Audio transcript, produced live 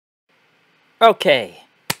Okay,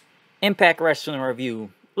 Impact Wrestling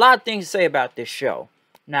Review. A lot of things to say about this show.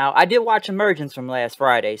 Now, I did watch Emergence from last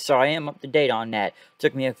Friday, so I am up to date on that.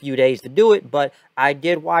 Took me a few days to do it, but I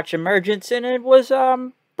did watch Emergence, and it was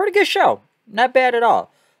pretty good show. Not bad at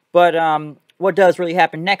all. But what does really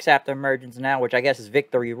happen next after Emergence now, which I guess is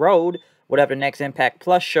Victory Road, whatever the next Impact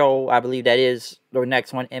Plus show, I believe that is the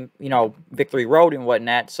next one, Victory Road and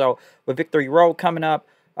whatnot. So, with Victory Road coming up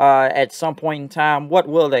at some point in time, what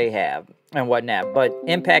will they have? And whatnot. But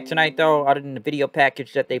Impact tonight, though, other than the video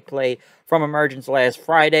package that they played from Emergence last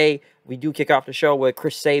Friday, we do kick off the show with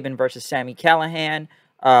Chris Sabin versus Sami Callihan.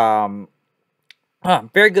 Very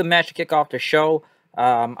good match to kick off the show.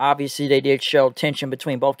 Obviously, they did show tension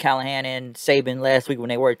between both Callihan and Sabin last week when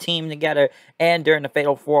they were a team together, and during the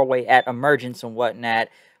Fatal 4-Way at Emergence and whatnot,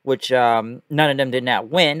 which none of them did not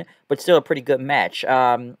win, but still a pretty good match.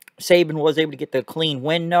 Sabin was able to get the clean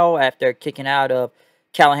win, though, after kicking out of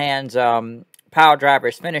Callihan's power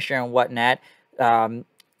driver's finisher and whatnot.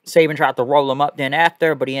 Sabin tried to roll him up then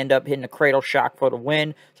after, but he ended up hitting the cradle shock for the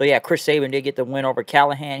win. So yeah, Chris Sabin did get the win over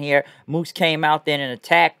Callihan here. Moose came out then and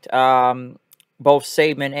attacked. Both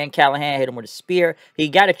Sabin and Callihan hit him with a spear. He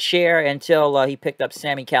got a chair until he picked up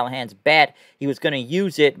Sami Callihan's bat. He was going to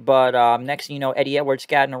use it, but next thing you know, Eddie Edwards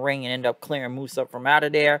got in the ring and ended up clearing Moose up from out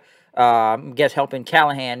of there. I guess helping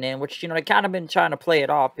Callihan then, which, they kind of been trying to play it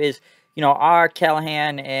off is, are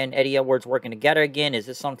Callihan and Eddie Edwards working together again? Is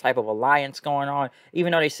this some type of alliance going on?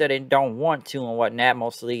 Even though they said they don't want to and whatnot,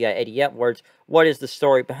 mostly Eddie Edwards. What is the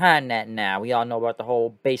story behind that now? We all know about the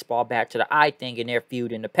whole baseball bat to the eye thing in their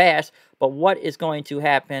feud in the past. But what is going to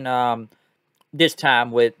happen this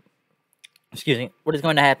time with... what is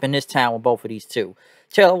going to happen this time with both of these two?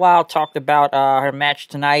 Taylor Wilde talked about her match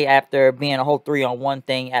tonight after being a whole 3-on-1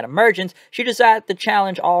 thing at Emergence. She decided to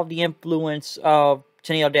challenge all of the influence of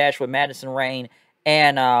Tenille Dash with Madison Rayne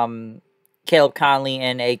and Caleb Conley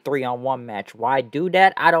in a 3-on-1 match. Why do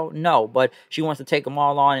that? I don't know, but she wants to take them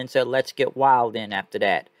all on and said, let's get wild in after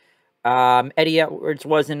that. Eddie Edwards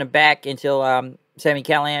was in the back until Sami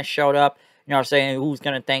Callihan showed up, saying who's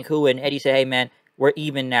going to thank who, and Eddie said, hey, man, we're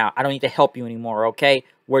even now. I don't need to help you anymore, okay?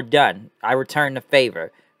 We're done. I return the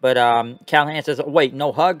favor. But Callihan says, wait,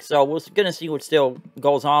 no hug? So we're going to see what still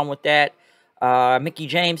goes on with that. Mickie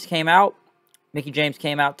James came out. Mickie James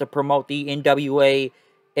came out to promote the NWA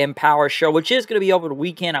Empower show, which is going to be over the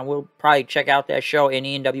weekend. I will probably check out that show in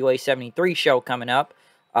the NWA 73 show coming up.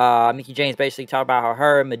 Mickie James basically talked about how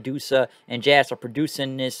her, Medusa, and Jazz are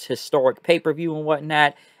producing this historic pay-per-view and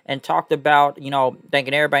whatnot, and talked about,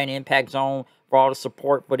 thanking everybody in the Impact Zone for all the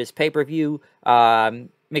support for this pay-per-view.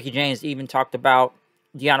 Mickie James even talked about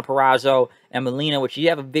Deonna Purrazzo and Melina, which you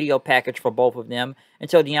have a video package for both of them,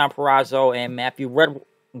 until Deonna Purrazzo and Matthew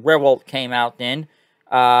Redwold came out then.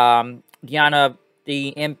 Deonna,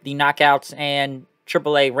 the Knockouts and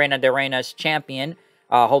AAA Reina de Reinas champion,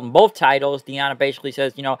 holding both titles. Deonna basically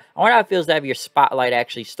says, I wonder how it feels to have your spotlight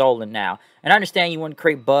actually stolen now. And I understand you want to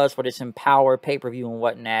create buzz for this Empower pay-per-view and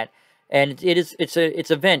whatnot. And it's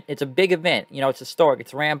a big event. it's historic.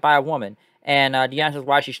 It's ran by a woman. And Deonna says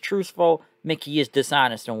why she's truthful, Mickie is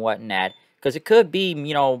dishonest and whatnot. Because it could be,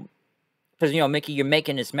 because, Mickie, you're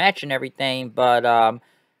making this match and everything, but,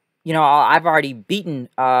 I've already beaten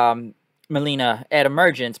Melina at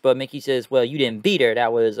Emergence, but Mickie says, well, you didn't beat her.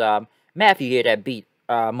 That was Matthew here that beat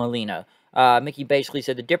Melina. Mickie basically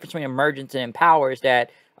said the difference between Emergence and Empower is that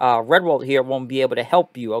Redwold here won't be able to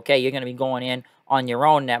help you, okay? You're going to be going in on your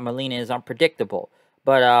own, that Melina is unpredictable.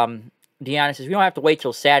 But Deonna says, we don't have to wait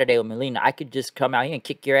till Saturday with Melina. I could just come out here and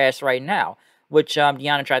kick your ass right now. Which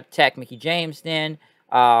Deonna tried to attack Mickie James then.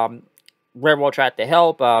 Redwold tried to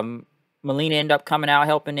help. Melina ended up coming out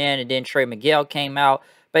helping in, and then Trey Miguel came out,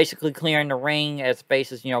 basically clearing the ring as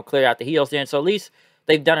Spaces, cleared out the heels then. So at least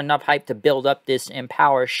they've done enough hype to build up this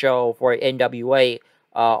Empower show for NWA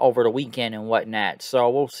over the weekend and whatnot. So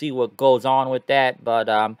we'll see what goes on with that. But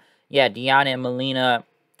yeah, Deonna and Melina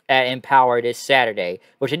at Empower this Saturday,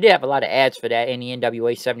 which I did have a lot of ads for that in the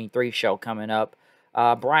NWA 73 show coming up.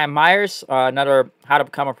 Brian Myers, another How to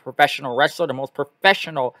Become a Professional Wrestler, the most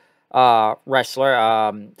professional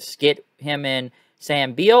wrestler, skit, him and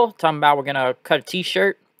Sam Beal, talking about we're going to cut a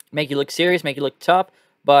t-shirt, make you look serious, make you look tough.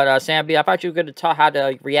 But Sam Beal, I thought you were going to talk how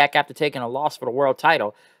to react after taking a loss for the world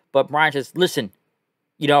title. But Brian says, listen,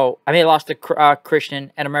 I may have lost to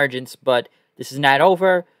Christian at Emergence, but this is not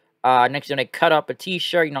over. Next thing they cut up a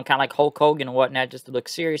t-shirt, kind of like Hulk Hogan and whatnot, just to look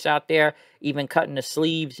serious out there. Even cutting the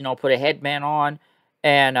sleeves, put a headband on.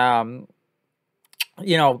 And,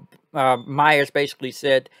 Myers basically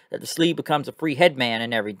said that the sleeve becomes a free headband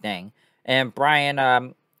and everything. And Brian,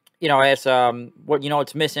 as what,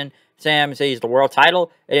 it's missing, Sam says the world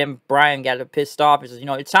title, and then Brian got pissed off and says,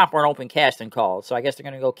 it's time for an open casting call. So I guess they're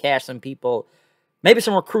going to go cast some people, maybe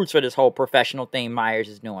some recruits for this whole professional thing Myers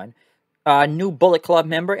is doing. New Bullet Club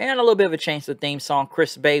member, and a little bit of a change to the theme song.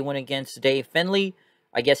 Chris Bay went against Dave Finley.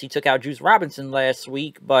 I guess he took out Juice Robinson last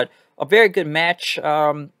week, but a very good match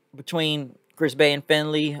between Chris Bay and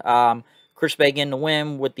Finley. Chris Bay getting the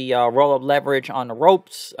win with the roll-up leverage on the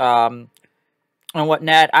ropes. And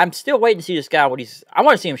whatnot. I'm still waiting to see this guy. I want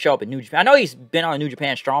to see him show up in New Japan. I know he's been on New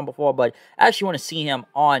Japan Strong before, but I actually want to see him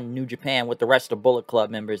on New Japan with the rest of the Bullet Club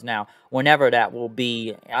members now. Whenever that will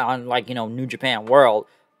be on, New Japan World.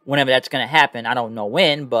 Whenever that's going to happen, I don't know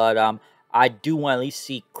when, but I do want to at least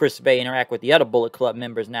see Chris Bay interact with the other Bullet Club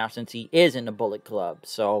members now, since he is in the Bullet Club.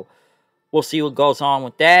 So we'll see what goes on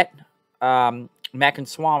with that. Mack and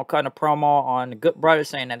Swan were cutting a promo on the Good Brothers,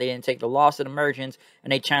 saying that they didn't take the loss at Emergence,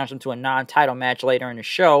 and they challenged them to a non-title match later in the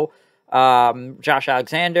show. Josh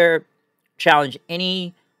Alexander challenged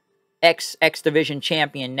any X Division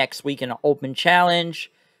champion next week in an open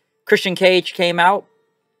challenge. Christian Cage came out.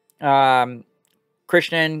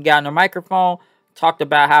 Christian got on the microphone, talked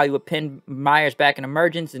about how he would pin Myers back in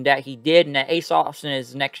Emergence, and that he did, and that Ace Austin is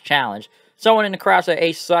his next challenge. Someone in the crowd said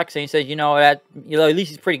Ace sucks, and he said, at least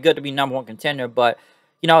he's pretty good to be #1 contender, but,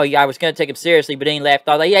 I was going to take him seriously, but then he laughed.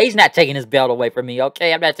 I was like, yeah, he's not taking his belt away from me,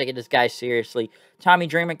 okay? I'm not taking this guy seriously. Tommy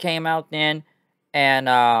Dreamer came out then and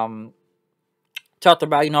talked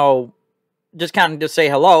about, just kind of just say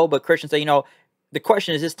hello, but Christian said, the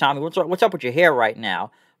question is this, Tommy, what's up with your hair right now?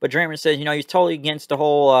 But Dreamer says, he's totally against the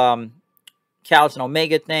whole Callis and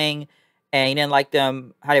Omega thing, and he didn't like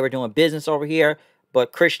them, how they were doing business over here.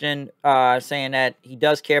 But Christian saying that he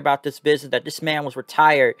does care about this business, that this man was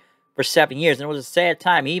retired for 7 years. And it was a sad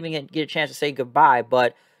time. He even didn't get a chance to say goodbye.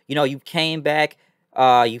 But, you came back.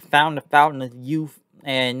 You found the fountain of youth.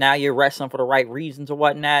 And now you're wrestling for the right reasons or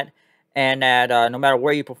whatnot. And that no matter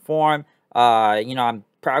where you perform, I'm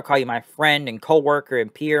proud to call you my friend and co-worker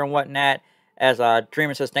and peer and whatnot. As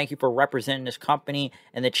Dreamer says, thank you for representing this company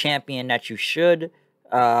and the champion that you should.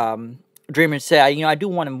 Dreamer said, I do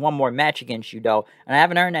want one more match against you, though. And I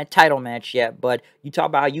haven't earned that title match yet. But you talk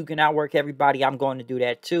about how you can outwork everybody. I'm going to do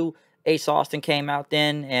that, too. Ace Austin came out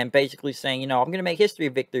then and basically saying, I'm going to make history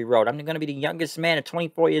of Victory Road. I'm going to be the youngest man at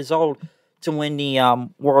 24 years old to win the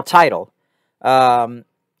world title.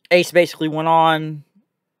 Ace basically went on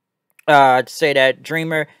to say that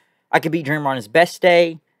I could beat Dreamer on his best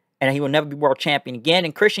day, and he will never be world champion again.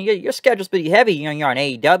 And Christian, your schedule's pretty heavy. You're on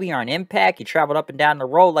AEW, you're on Impact, you traveled up and down the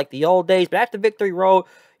road like the old days. But after Victory Road,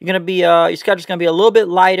 you're gonna be your schedule's gonna be a little bit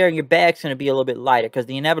lighter, and your bag's gonna be a little bit lighter because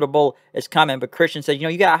the inevitable is coming. But Christian says,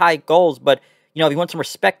 you got high goals, but if you want some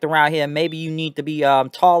respect around here, maybe you need to be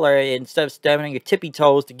taller instead of standing on your tippy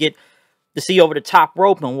toes to get to see over the top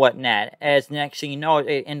rope and whatnot. As next thing you know,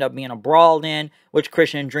 it ended up being a brawl then, which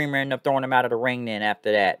Christian and Dreamer ended up throwing him out of the ring then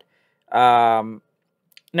after that.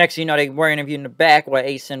 Next thing you know, they were interviewing in the back with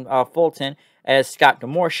Ace and Fulton, as Scott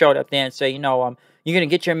D'Amore showed up there and said, you're going to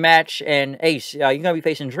get your match, and Ace, you're going to be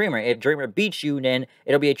facing Dreamer. If Dreamer beats you, then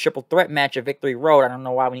it'll be a triple threat match at Victory Road. I don't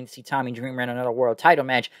know why we need to see Tommy Dreamer in another world title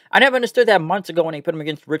match. I never understood that months ago when they put him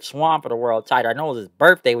against Rich Swan for the world title. I know it was his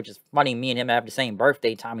birthday, which is funny. Me and him have the same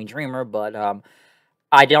birthday, Tommy Dreamer, but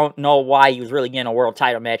I don't know why he was really getting a world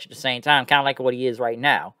title match at the same time, kind of like what he is right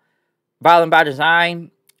now. Violent by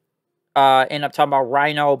Design end up talking about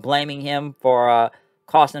Rhino blaming him for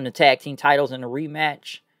costing him the tag team titles in the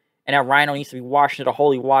rematch, and that Rhino needs to be washed into the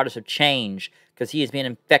holy waters of change because he has been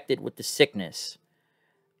infected with the sickness.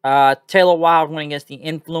 Taylor Wilde went against the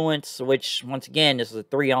Influence, which once again this is a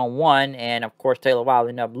 3-on-1, and of course Taylor Wilde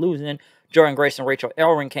ended up losing. Jordan Grace and Rachel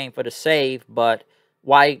Ellering came for the save, but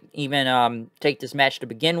why even take this match to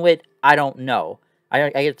begin with? I don't know.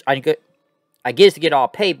 I guess to get all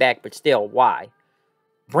payback, but still, why?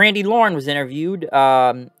 Brandy Lauren was interviewed.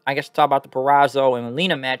 I guess to talk about the Purrazzo and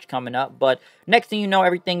Melina match coming up. But next thing you know,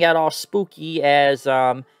 everything got all spooky as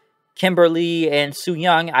Kimberly and Su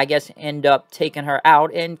Yung, I guess, end up taking her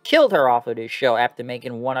out and killed her off of this show after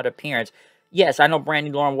making one other appearance. Yes, I know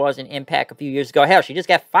Brandy Lauren was in Impact a few years ago. Hell, she just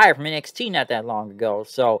got fired from NXT not that long ago.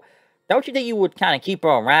 So, don't you think you would kind of keep her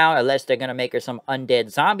around unless they're going to make her some undead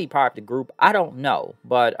zombie part of the group? I don't know.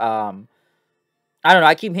 But, I don't know.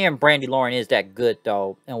 I keep hearing Brandy Lauren is that good,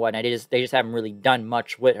 though, and whatnot. They just haven't really done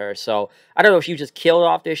much with her. So, I don't know if she was just killed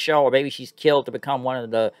off this show, or maybe she's killed to become one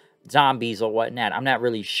of the zombies or whatnot. I'm not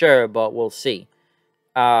really sure, but we'll see.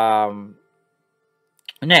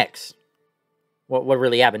 Next. What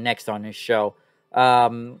really happened next on this show?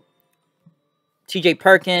 TJ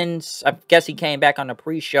Perkins, I guess he came back on the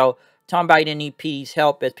pre-show, talking about he didn't need Petey's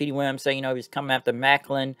help, as Petey Williams said, he was coming after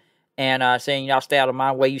Macklin, and saying, y'all stay out of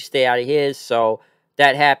my way, you stay out of his. So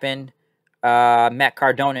that happened. Matt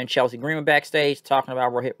Cardona and Chelsea Green backstage talking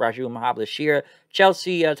about Rohit Raju and Mahabali Shera.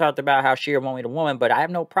 Chelsea talked about how Shera won't meet a woman, but I have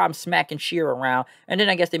no problem smacking Shera around. And then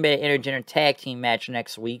I guess they made an intergender tag team match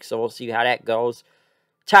next week, so we'll see how that goes.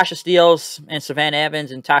 Tasha Steelz and Savannah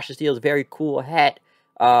Evans and Tasha Steelz' very cool hat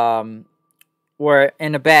were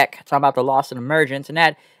in the back talking about the loss and emergence, and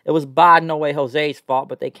that it was Bod No Way Jose's fault,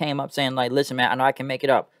 but they came up saying, like, listen, man, I know I can make it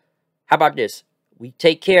up. How about this? We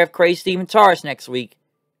take care of Crazy Steven Taurus next week,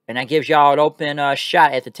 and that gives y'all an open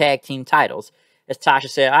shot at the tag team titles. As Tasha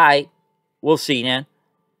said, all right, we'll see then.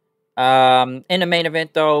 In the main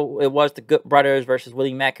event, though, it was the Good Brothers versus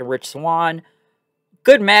Willie Mack and Rich Swan.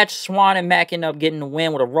 Good match. Swan and Mack ended up getting the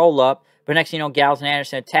win with a roll-up. But next thing you know, Gallows and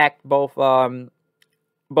Anderson attacked both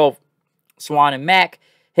Swan and Mack,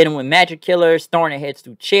 hit him with magic killers, throwing their heads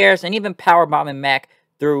through chairs, and even powerbombing Mack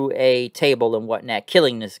through a table and whatnot,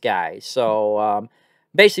 killing this guy. So,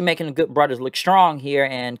 basically making the Good Brothers look strong here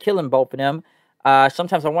and killing both of them.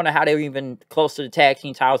 Sometimes I wonder how they were even close to the tag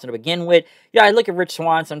team titles to begin with. Yeah, I look at Rich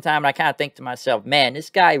Swan sometimes and I kind of think to myself, man, this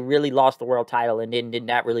guy really lost the world title and then did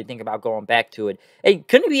not really think about going back to it. Hey,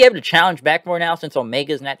 couldn't he be able to challenge back for it now since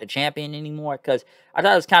Omega's not the champion anymore? Because I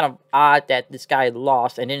thought it was kind of odd that this guy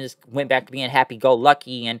lost and then just went back to being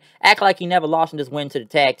happy-go-lucky and act like he never lost and just went to the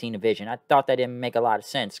tag team division. I thought that didn't make a lot of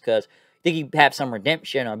sense because I think he'd have some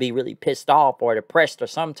redemption or be really pissed off or depressed or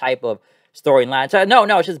some type of storyline. So no,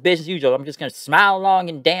 it's just business as usual. I'm just gonna smile along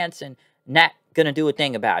and dance and not gonna do a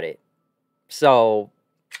thing about it. So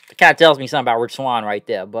it kind of tells me something about Rich Swan right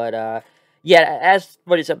there. But yeah, as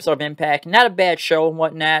for this episode of Impact, not a bad show and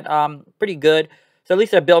whatnot. Pretty good. So at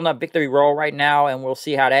least they're building up Victory Road right now, and we'll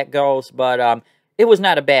see how that goes. But it was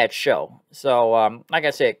not a bad show. So like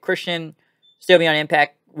I said, Christian still being on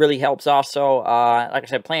Impact really helps also. Like I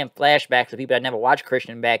said, playing flashbacks of people that never watched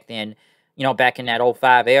Christian back then, you know, back in that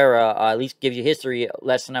 05 era, at least gives you history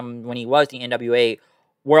lesson on when he was the NWA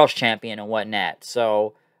World Champion and whatnot.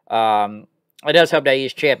 So, it does help that he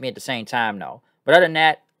is champion at the same time, though. But other than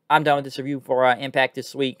that, I'm done with this review for Impact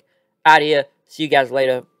this week. Out of here. See you guys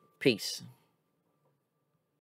later. Peace.